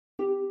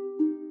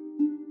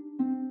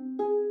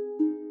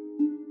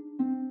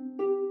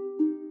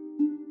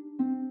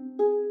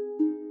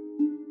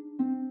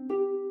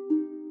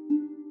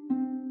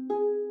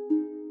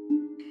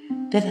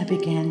Then I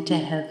began to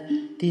have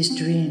these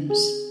dreams,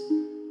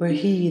 where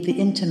he, the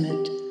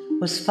intimate,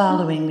 was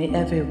following me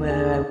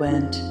everywhere I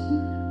went,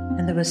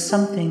 and there was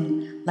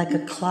something like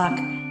a clock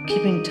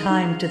keeping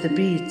time to the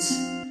beats,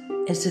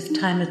 as if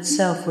time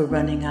itself were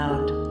running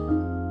out,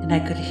 and I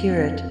could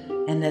hear it,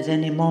 and at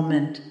any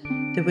moment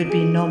there would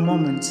be no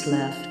moments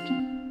left.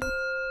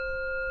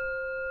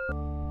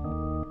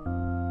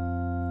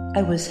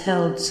 I was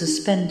held,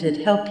 suspended,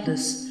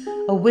 helpless,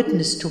 a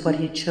witness to what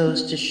he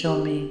chose to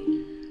show me,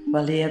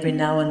 while he every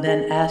now and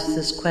then asked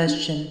this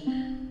question,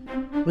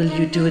 "Will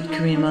you do it,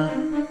 Karima?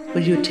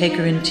 Will you take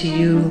her into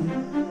you?"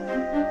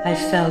 I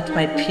felt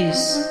my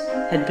peace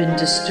had been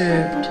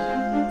disturbed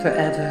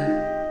forever.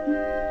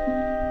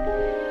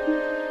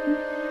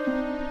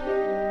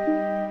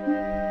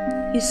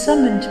 He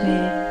summoned me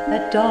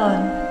at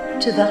dawn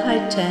to the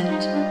high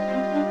tent.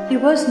 He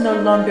was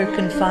no longer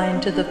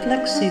confined to the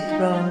flexi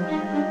throne,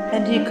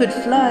 and he could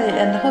fly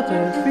and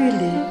hover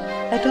freely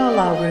at all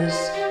hours,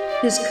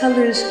 his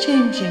colors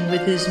changing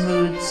with his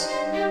moods.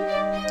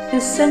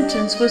 His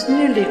sentence was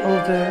nearly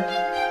over,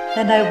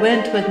 and I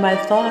went with my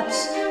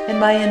thoughts and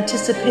my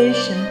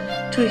anticipation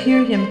to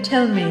hear him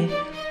tell me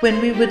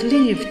when we would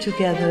leave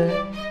together.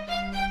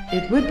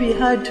 It would be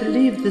hard to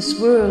leave this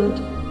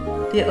world,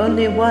 the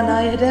only one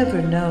I had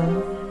ever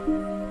known,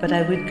 but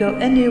I would go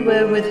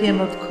anywhere with him,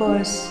 of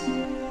course.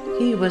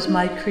 He was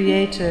my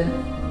creator,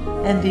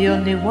 and the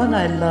only one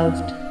I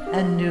loved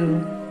and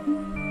knew.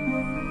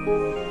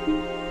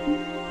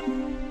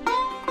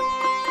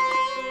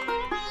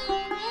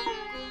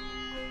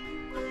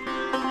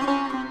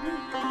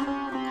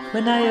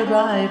 When I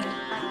arrived,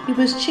 he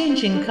was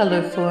changing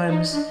color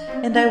forms,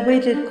 and I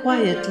waited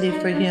quietly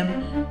for him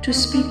to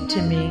speak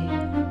to me.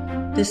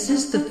 This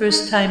is the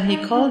first time he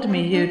called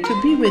me here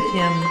to be with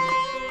him,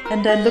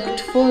 and I looked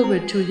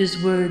forward to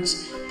his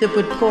words that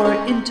would pour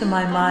into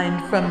my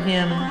mind from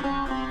him.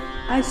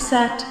 I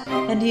sat,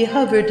 and he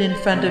hovered in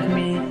front of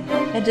me,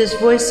 and his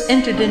voice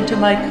entered into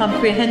my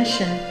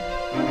comprehension.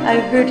 I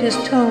heard his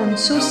tone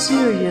so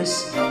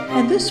serious,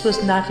 and this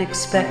was not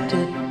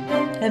expected.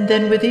 And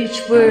then with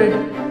each word,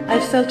 I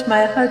felt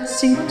my heart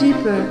sink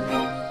deeper,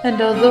 and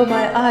although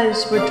my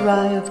eyes were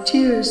dry of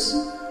tears,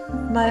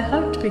 my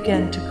heart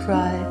began to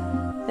cry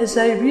as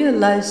I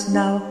realized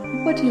now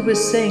what he was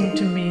saying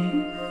to me.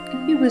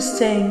 He was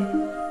saying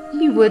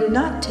he would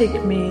not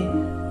take me,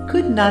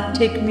 could not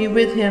take me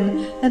with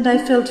him, and I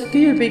felt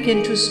fear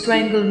begin to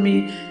strangle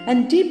me,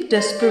 and deep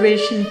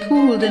desperation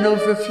pooled and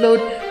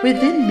overflowed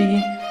within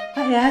me.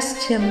 I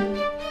asked him,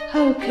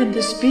 "How can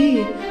this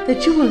be,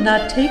 that you will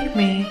not take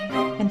me?"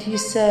 And he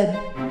said,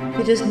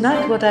 "It is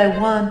not what I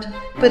want,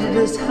 but it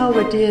is how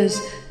it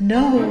is."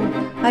 "No,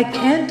 I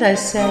can't," I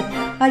said.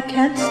 "I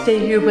can't stay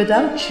here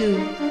without you.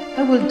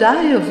 I will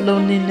die of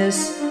loneliness,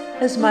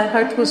 as my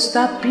heart will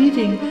stop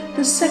beating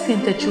the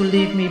second that you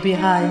leave me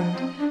behind."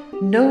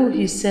 "No,"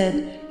 he said,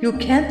 "you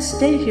can't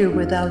stay here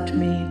without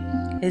me,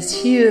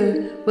 as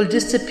here will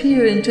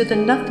disappear into the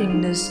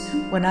nothingness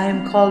when I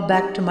am called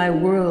back to my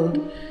world.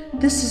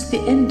 This is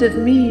the end of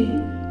me.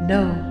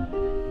 No.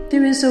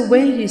 There is a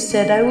way," he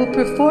said. "I will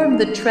perform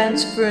the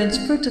transference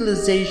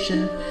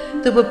fertilization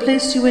that will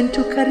place you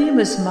into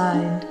Karima's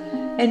mind,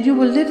 and you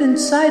will live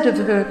inside of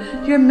her,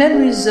 your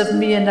memories of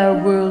me and our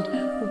world.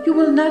 You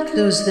will not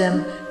lose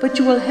them, but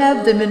you will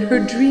have them in her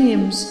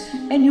dreams,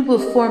 and you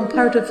will form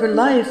part of her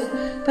life,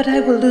 but I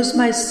will lose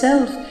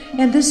myself,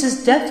 and this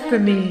is death for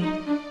me.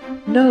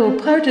 No,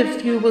 part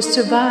of you will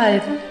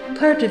survive,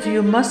 part of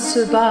you must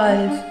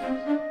survive."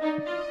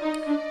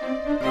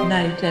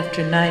 Night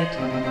after night,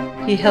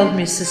 he held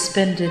me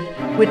suspended,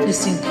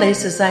 witnessing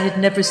places I had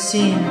never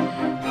seen.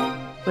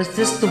 Was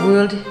this the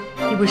world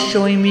he was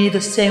showing me,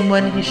 the same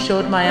one he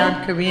showed my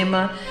Aunt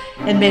Karima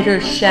and made her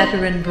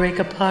shatter and break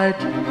apart?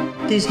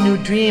 These new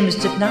dreams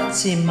did not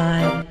seem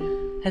mine.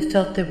 I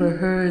felt they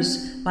were hers,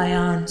 my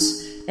aunt's,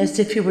 as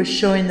if he were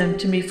showing them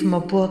to me from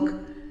a book.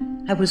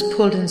 I was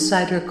pulled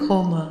inside her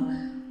coma,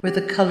 where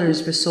the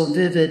colors were so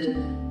vivid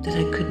that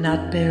I could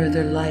not bear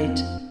their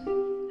light.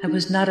 I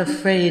was not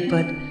afraid,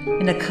 but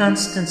in a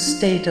constant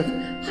state of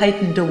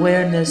heightened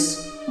awareness.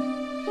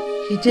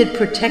 He did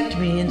protect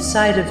me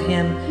inside of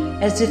him,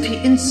 as if he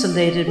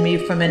insulated me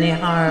from any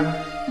harm.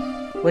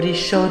 What he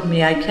showed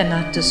me I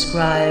cannot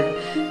describe,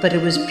 but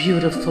it was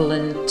beautiful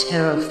and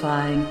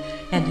terrifying,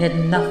 and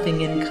had nothing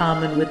in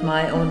common with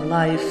my own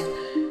life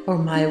or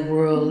my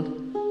world.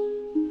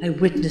 I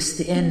witnessed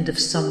the end of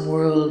some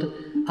world.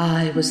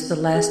 I was the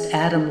last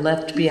atom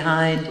left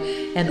behind,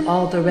 and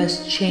all the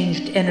rest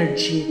changed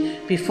energy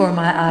before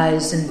my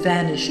eyes and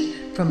vanished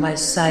from my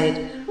sight.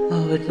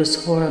 Oh, it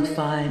was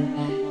horrifying,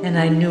 and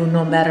I knew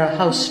no matter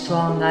how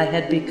strong I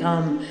had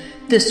become,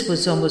 this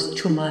was almost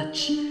too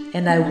much,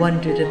 and I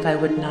wondered if I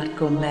would not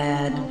go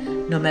mad,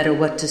 no matter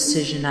what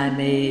decision I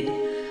made.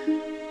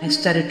 I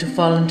started to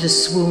fall into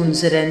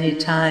swoons at any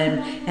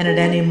time and at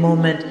any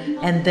moment,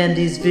 and then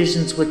these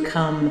visions would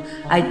come.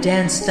 I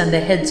danced on the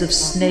heads of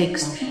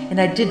snakes,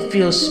 and I did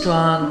feel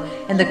strong,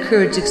 and the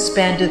courage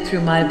expanded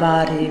through my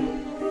body.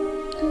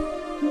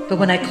 But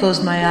when I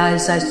closed my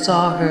eyes, I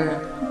saw her.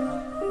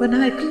 When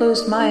I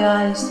closed my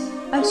eyes,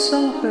 I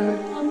saw her.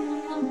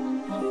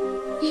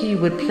 He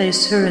would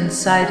place her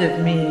inside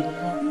of me.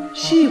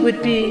 She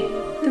would be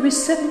the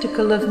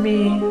receptacle of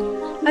me.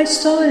 I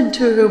saw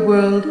into her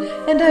world,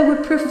 and I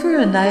would prefer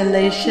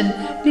annihilation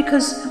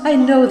because I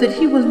know that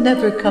he will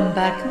never come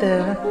back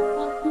there.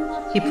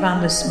 He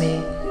promised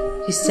me.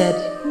 He said,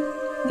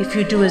 "If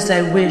you do as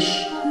I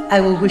wish,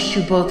 I will wish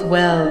you both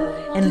well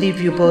and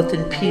leave you both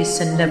in peace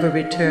and never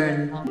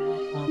return.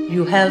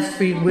 You have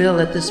free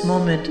will at this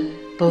moment,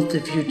 both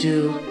of you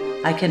do.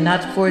 I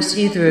cannot force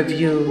either of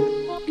you."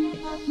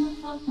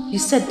 He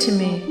said to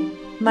me,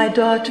 "My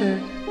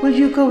daughter, will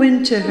you go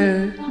into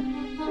her?"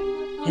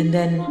 And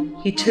then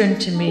he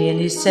turned to me and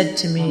he said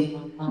to me,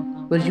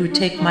 "Will you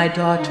take my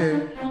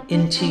daughter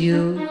into you?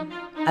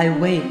 I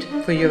wait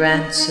for your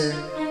answer."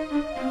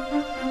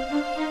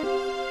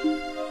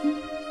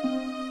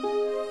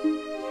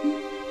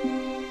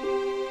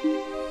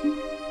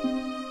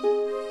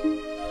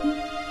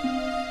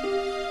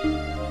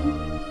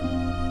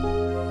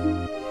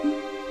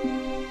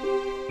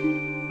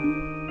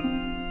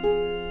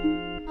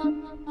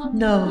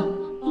 No.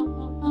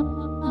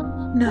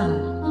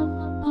 No.